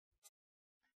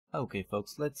Okay,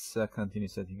 folks, let's continue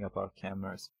setting up our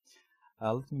cameras.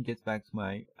 Let me get back to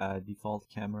my default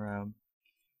camera,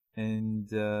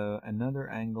 and another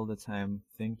angle that I'm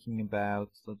thinking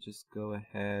about. Let's just go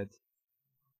ahead.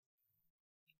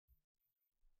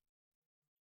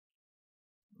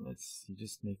 Let's see,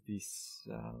 just make this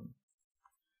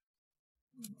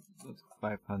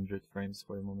 500 frames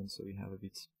for a moment, so we have a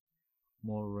bit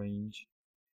more range.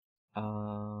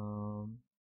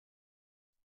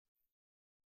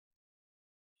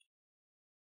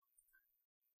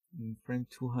 Frame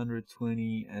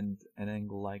 220 and an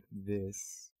angle like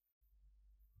this,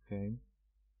 okay,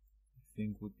 I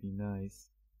think would be nice.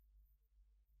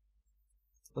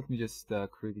 Let me just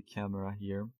create a camera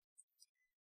here.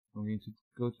 I'm going to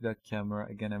go to that camera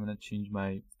again. I'm going to change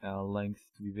my length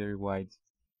to be very wide.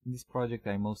 In this project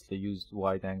I mostly used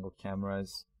wide angle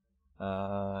cameras,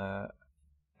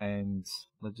 and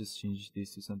let's just change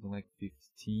this to something like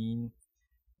 15,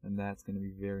 and that's going to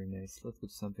be very nice. Let's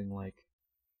put something like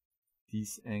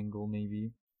this angle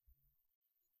maybe.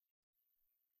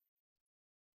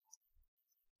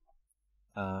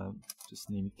 Just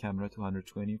name it camera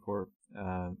 220 for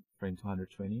frame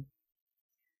 220,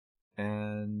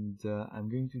 and I'm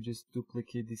going to just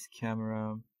duplicate this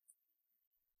camera,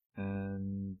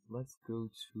 and let's go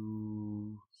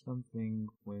to something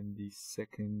when the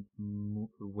second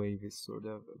wave is sort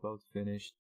of about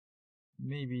finished.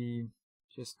 Maybe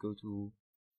just go to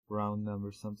round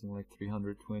number, something like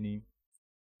 320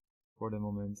 for the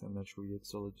moment. I'm not sure yet,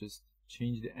 so let's just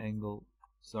change the angle.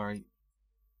 Sorry,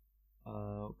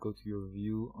 go to your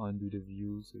view, undo the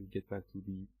view, so you get back to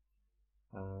the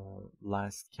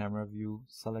last camera view.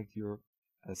 Select your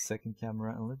second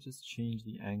camera, and let's just change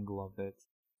the angle of it.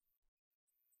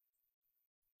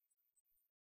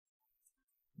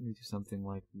 Maybe to something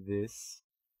like this.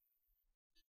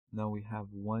 Now we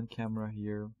have one camera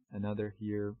here, another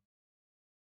here,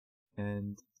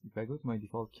 and if I go to my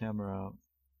default camera,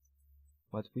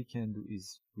 what we can do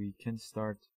is we can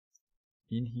start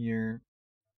in here,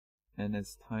 and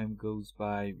as time goes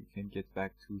by we can get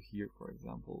back to here, for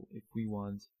example, if we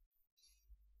want.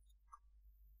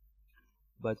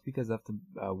 But because of the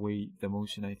way the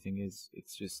motion, I think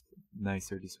it's just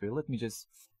nicer this way. Let me just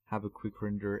have a quick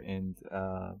render, and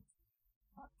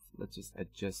let's just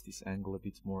adjust this angle a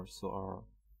bit more so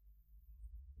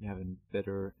we have a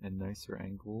better and nicer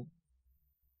angle.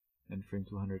 And frame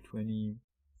 220,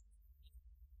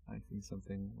 I think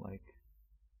something like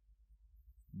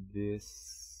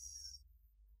this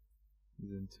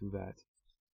isn't too bad.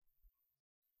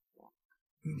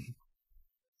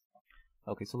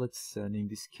 Okay, so let's name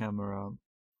this camera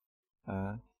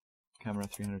camera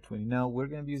 320. Now we're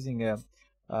going to be using a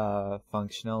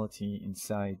functionality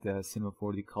inside Cinema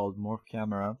 4D called Morph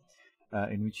Camera,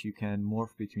 in which you can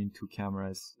morph between two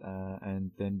cameras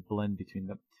and then blend between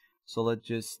them. So let's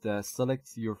just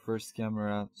select your first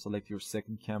camera, select your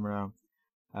second camera,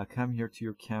 come here to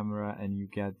your camera, and you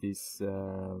get this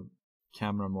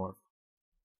camera morph.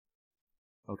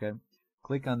 Okay,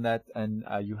 click on that, and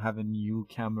you have a new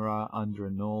camera under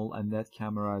null, and that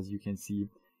camera, as you can see,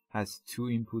 has two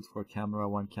inputs for camera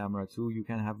 1, camera 2. You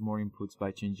can have more inputs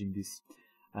by changing this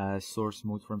source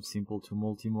mode from simple to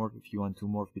multi-morph if you want to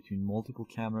morph between multiple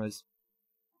cameras.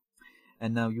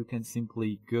 And now you can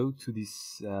simply go to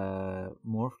this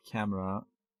morph camera,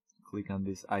 click on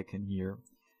this icon here,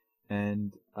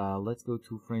 and let's go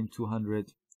to frame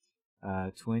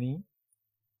 220.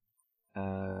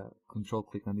 Control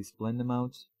click on this blend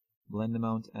amount,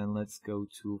 and let's go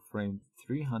to frame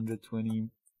 320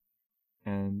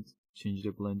 and change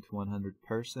the blend to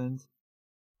 100%.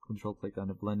 Control click on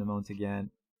the blend amount again,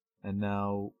 and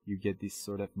now you get this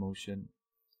sort of motion.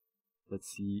 Let's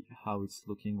see how it's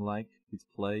looking like with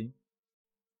play.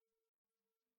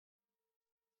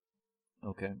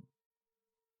 Okay.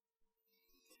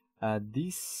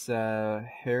 This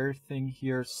hair thing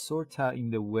here sorta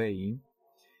in the way,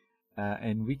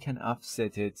 and we can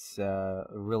offset it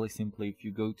really simply. If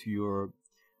you go to your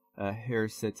hair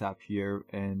setup here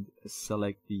and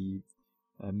select the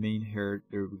main hair,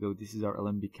 there we go, this is our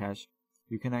LMB cache.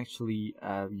 You can actually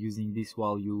using this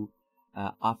value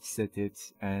offset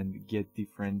it and get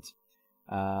different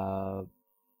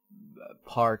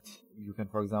part. You can,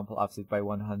 for example, offset by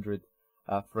 100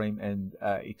 frame, and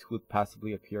it would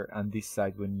possibly appear on this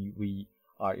side when we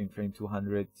are in frame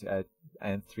 200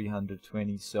 and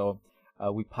 320. So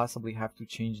we possibly have to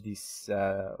change this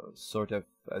sort of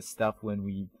stuff when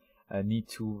we need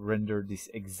to render this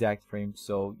exact frame.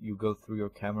 So you go through your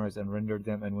cameras and render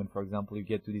them, and when, for example, you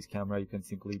get to this camera, you can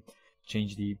simply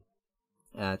change the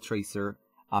tracer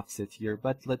offset here,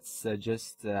 but let's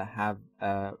just have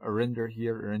a render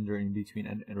here, a render in between,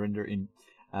 and a render in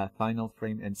final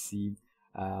frame, and see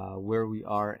where we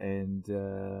are. And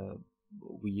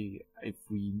if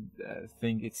we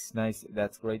think it's nice,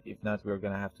 that's great. If not, we're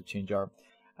gonna have to change our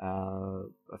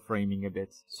framing a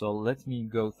bit. So let me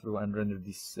go through and render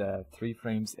these 3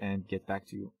 frames and get back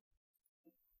to you.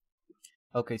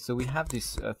 Okay, so we have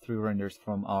these 3 renders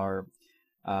from our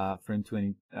frame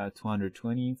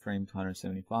 220, frame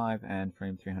 275, and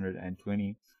frame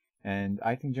 320. And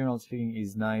I think generally speaking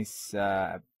is nice.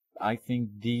 I think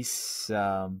these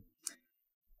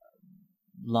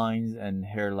lines and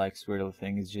hair like swirl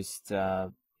thing is just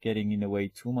getting in the way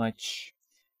too much.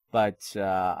 But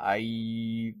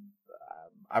I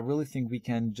really think we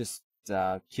can just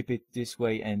keep it this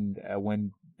way, and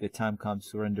when the time comes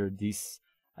to render this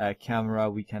camera,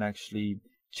 we can actually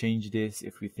change this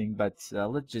if we think. But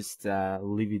let's just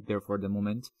leave it there for the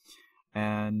moment.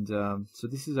 And so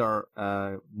this is our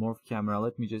Morph camera.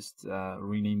 Let me just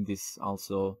rename this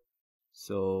also.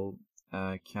 So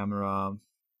camera,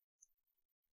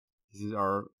 this is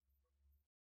our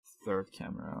 3rd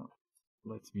camera.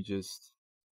 Let me just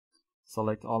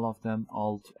select all of them,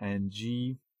 Alt and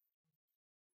G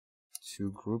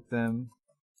to group them.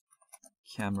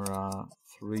 Camera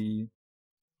 3,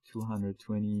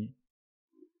 220,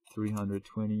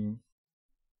 320,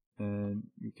 and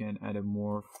you can add a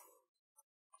morph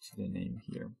to the name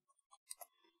here.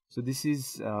 So this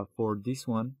is for this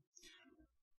one.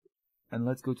 And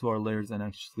let's go to our layers and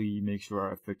actually make sure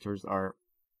our effectors are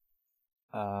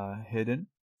hidden.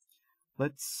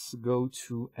 Let's go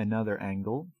to another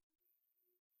angle.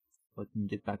 Let me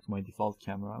get back to my default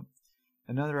camera.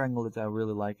 Another angle that I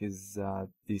really like is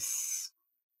this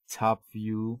top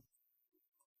view,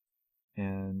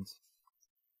 and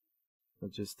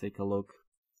let's just take a look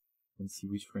and see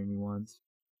which frame we want.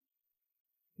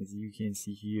 As you can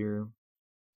see here,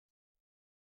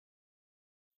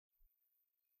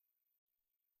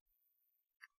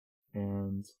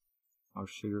 and our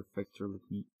shader effector, let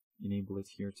me enable it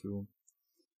here too.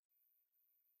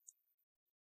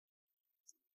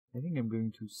 I think I'm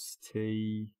going to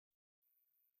stay.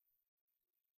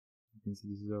 You can see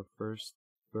this is our first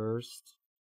burst.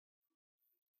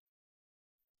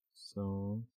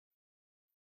 So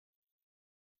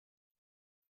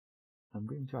I'm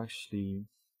going to actually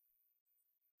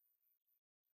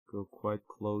go quite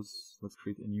close. Let's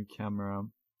create a new camera.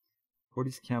 For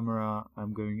this camera,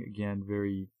 I'm going again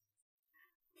very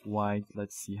wide.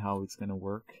 Let's see how it's gonna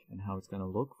work and how it's gonna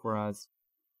look for us.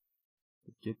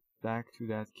 Get back to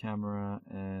that camera,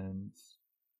 and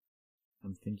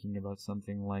I'm thinking about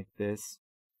something like this.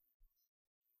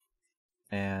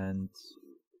 And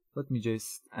let me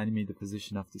just animate the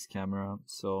position of this camera.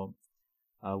 So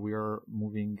we are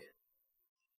moving.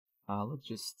 Let's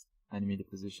just animate the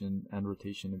position and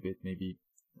rotation a bit, maybe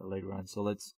later on. So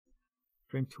let's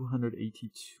frame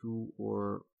 282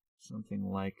 or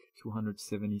something like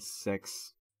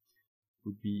 276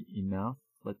 would be enough.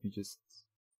 Let me just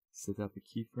set up a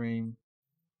keyframe,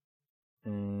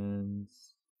 and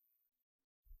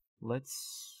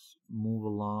let's move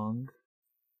along.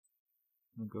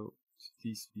 I'll go to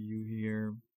this view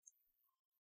here,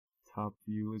 top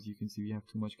view. As you can see, we have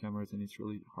too much cameras and it's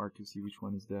really hard to see which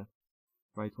one is the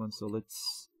right one. So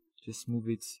let's just move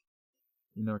it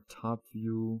in our top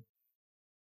view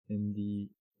in the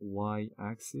Y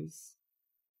axis.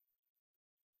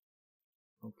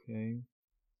 Okay.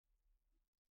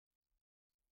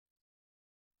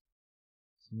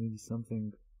 So maybe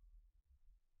something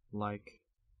like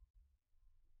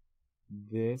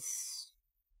this.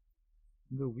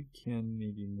 Though we can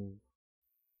maybe move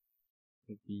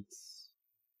the beats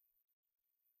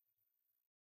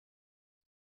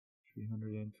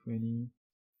 320.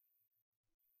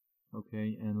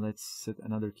 Okay, and let's set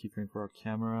another keyframe for our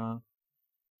camera,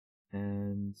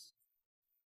 and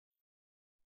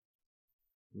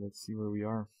let's see where we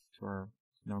are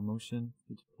in our motion.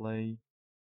 Hit play.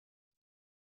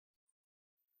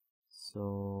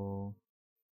 So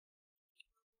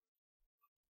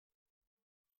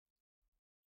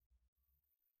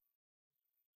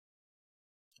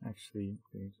actually, I'm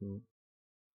going to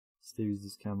stay with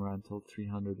this camera until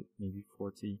 300, maybe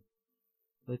 40.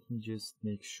 Let me just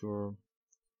make sure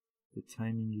the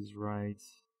timing is right.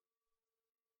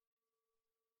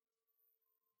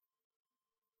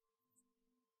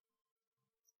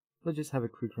 Let's just have a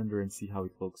quick render and see how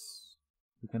it looks.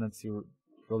 We cannot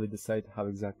really decide how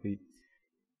exactly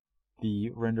the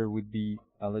render would be.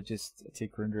 Let's just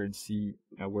take render and see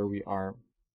where we are.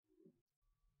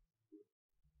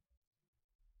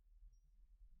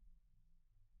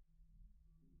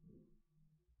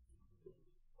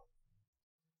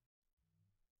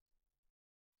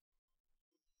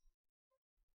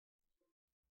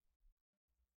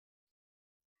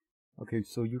 Okay,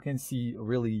 so you can see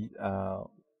really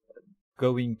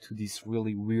going to these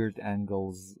really weird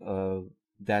angles.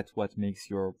 That's what makes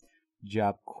your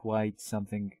job quite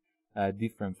something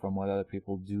different from what other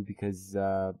people do, because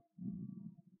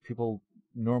people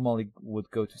normally would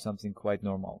go to something quite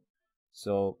normal.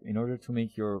 So in order to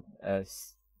make your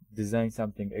design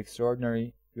something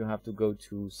extraordinary, you have to go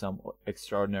to some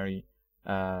extraordinary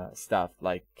stuff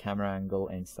like camera angle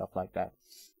and stuff like that.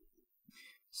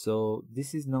 So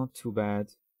this is not too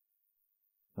bad.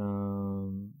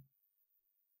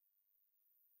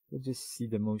 Let's just see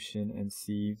the motion and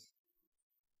see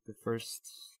the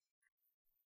first.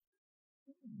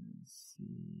 Let's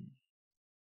see.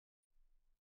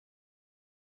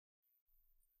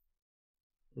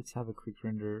 Let's have a quick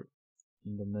render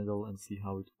in the middle and see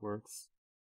how it works.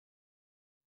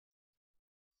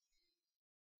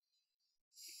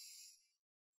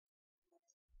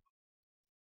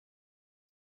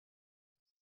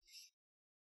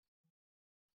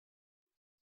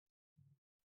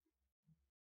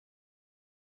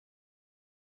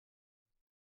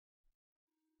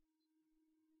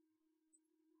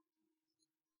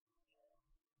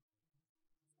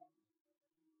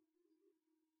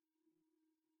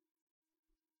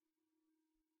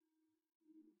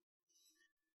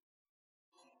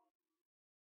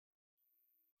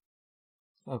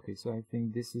 Okay, so I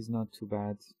think this is not too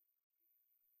bad,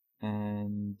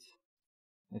 and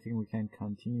I think we can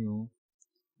continue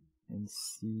and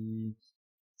see.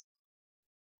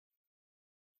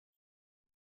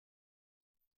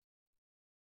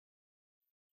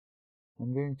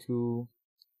 I'm going to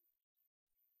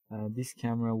this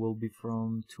camera will be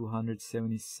from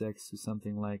 276 to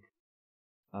something like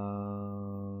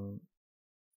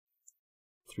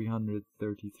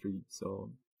 333.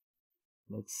 So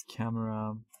let's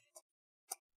camera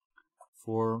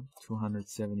for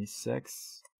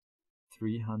 276,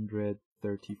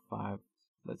 335.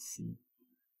 Let's see.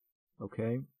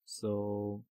 Okay,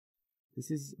 so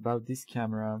this is about this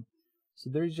camera. So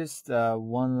there is just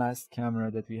one last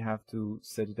camera that we have to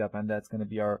set it up, and that's going to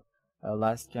be our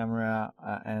last camera,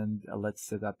 and let's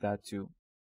set up that too.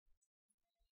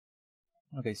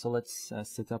 Okay, so let's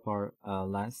set up our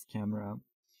last camera,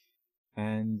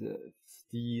 and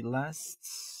the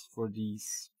last for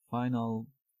this final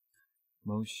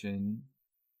motion.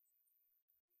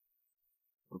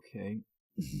 Okay.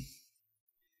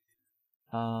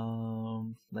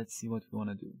 Let's see what we want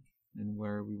to do and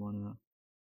where we want to.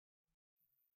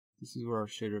 This is where our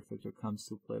shader effector comes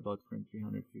to play, about frame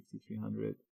 350,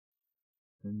 300,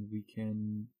 and we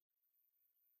can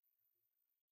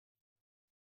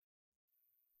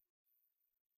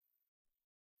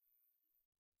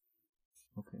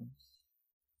okay.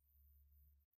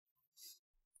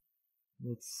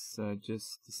 Let's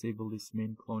just disable this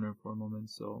main cloner for a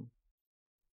moment. So,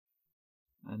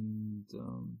 and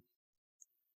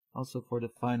also for the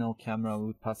final camera, we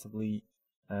would possibly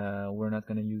we're not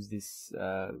gonna use this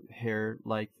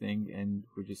hair-like thing, and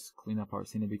we'll just clean up our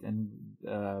scene a bit. And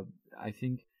I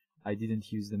think I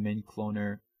didn't use the main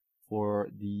cloner for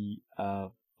the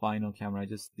final camera. I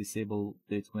just disabled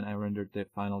it when I rendered the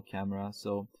final camera.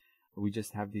 So we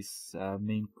just have this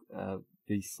main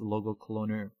this logo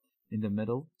cloner in the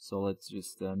middle. So let's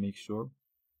just make sure.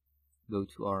 Go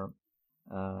to our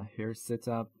hair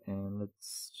setup, and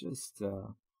let's just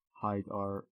hide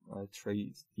our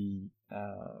the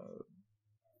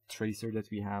tracer that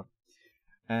we have,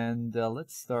 and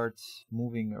let's start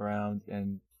moving around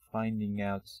and finding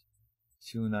out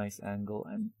two nice angle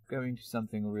and going to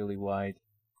something really wide.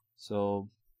 So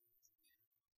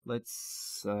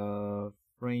let's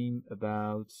frame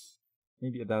about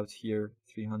maybe about here,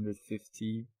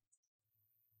 350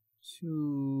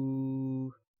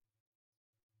 to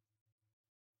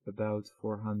about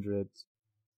 450.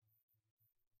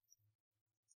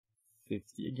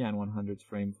 Again, 100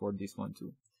 frame for this one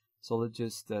too. So let's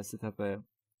just set up a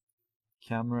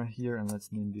camera here, and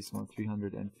let's name this one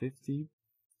 350,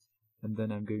 and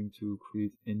then I'm going to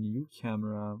create a new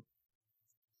camera,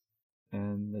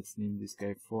 and let's name this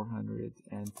guy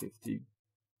 450.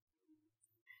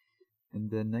 And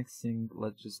the next thing,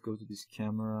 let's just go to this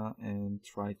camera and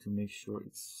try to make sure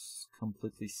it's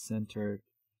completely centered,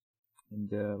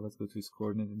 and let's go to its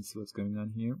coordinate and see what's going on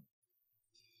here.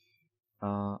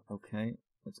 Okay,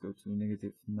 let's go to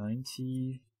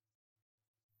 -90.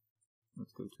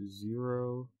 Let's go to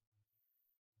 0,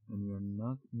 and we are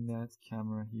not in that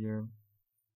camera here.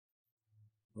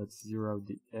 Let's zero out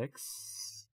the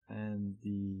X and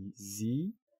the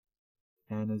Z,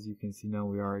 and as you can see now,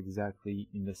 we are exactly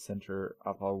in the center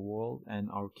of our world, and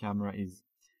our camera is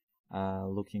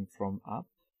looking from up.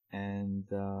 And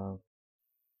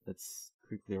let's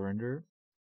quickly render.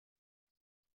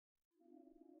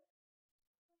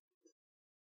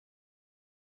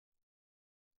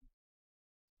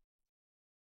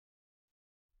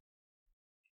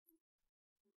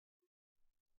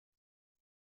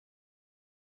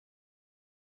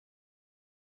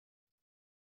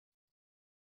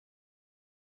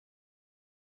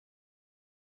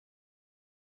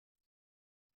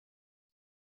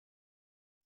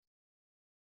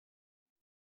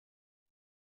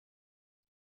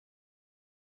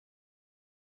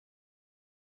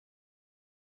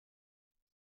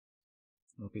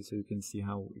 Okay, so you can see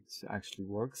how it actually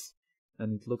works,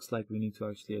 and it looks like we need to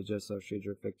actually adjust our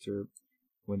shader effector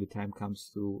when the time comes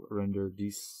to render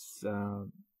this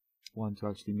one to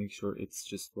actually make sure it's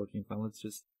just working fine. Let's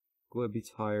just go a bit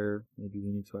higher. Maybe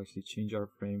we need to actually change our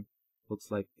frame.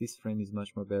 Looks like this frame is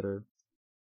much more better.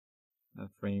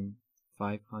 Frame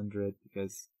 500,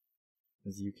 because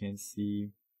as you can see,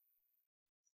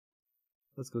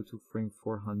 let's go to frame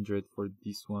 400 for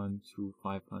this one to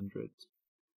 500.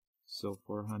 So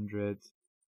 400 to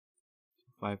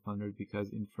 500,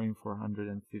 because in frame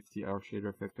 450 our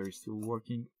shader effector is still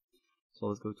working. So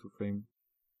let's go to frame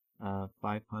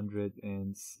 500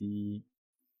 and see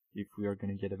if we are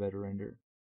going to get a better render.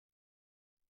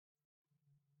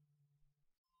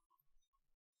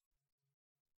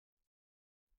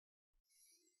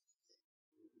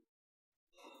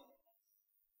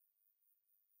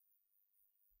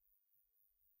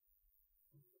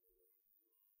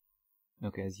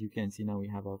 Okay, as you can see now we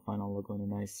have our final logo in a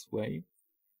nice way,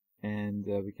 and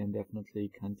we can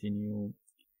definitely continue.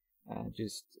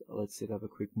 Just let's set up a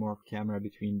quick morph camera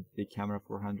between the camera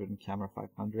 400 and camera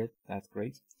 500. That's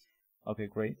great. Okay,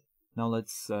 great. Now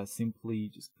let's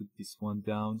simply just put this one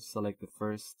down, select the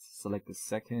first, select the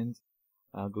second,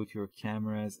 go to your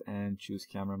cameras and choose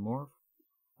camera morph.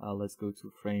 Let's go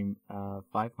to frame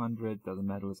 500, doesn't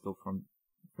matter, let's go from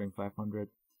frame 500.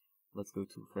 Let's go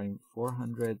to frame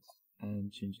 400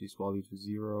 and change this value to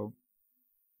 0.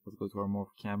 Let's go to our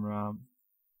morph camera.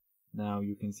 Now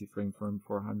you can see frame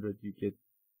 400, you get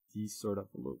this sort of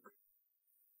look.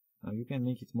 Now you can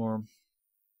make it more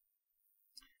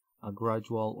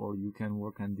gradual, or you can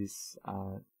work on this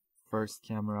first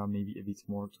camera maybe a bit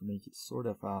more to make it sort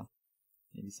of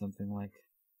maybe something like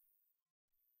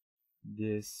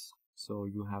this, so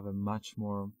you have a much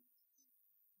more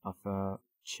of a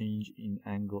change in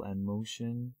angle and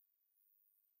motion.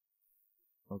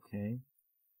 Okay,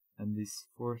 and this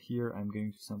for here I'm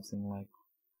going to something like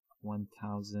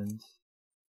 1000.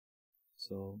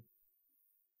 So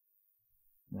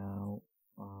now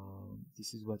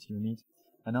this is what you need.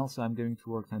 And also I'm going to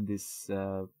work on this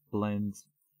blend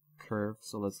curve.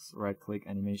 So let's right click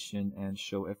animation and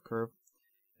show F curve,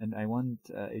 and I want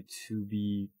it to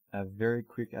be very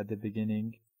quick at the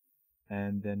beginning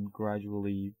and then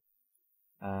gradually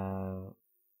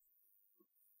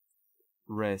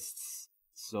rests.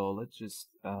 So let's just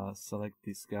select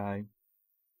this guy.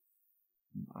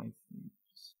 I think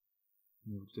just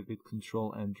move a bit,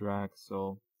 control and drag,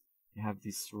 so you have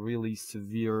this really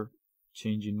severe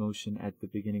change in motion at the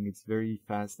beginning. It's very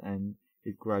fast and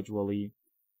it gradually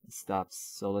stops.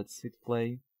 So let's hit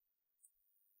play.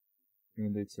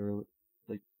 Even though it's a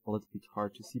little bit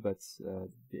hard to see, but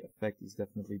the effect is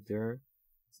definitely there.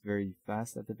 It's very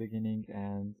fast at the beginning,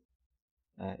 and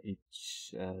it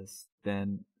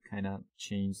then kind of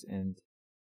changes. And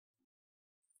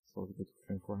so let's go to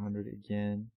frame 400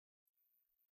 again.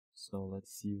 So let's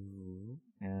see,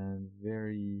 and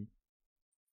very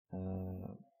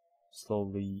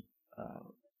slowly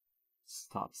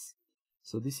stops.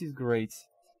 So this is great.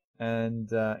 And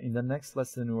in the next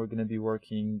lesson we're going to be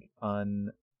working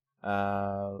on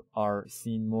our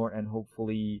scene more, and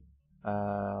hopefully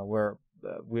where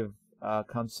we've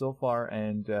come so far,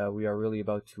 and we are really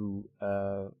about to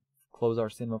close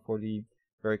our Cinema 4D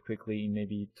very quickly in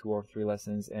maybe 2 or 3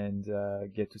 lessons, and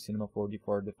get to Cinema 4D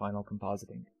for the final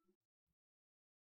compositing.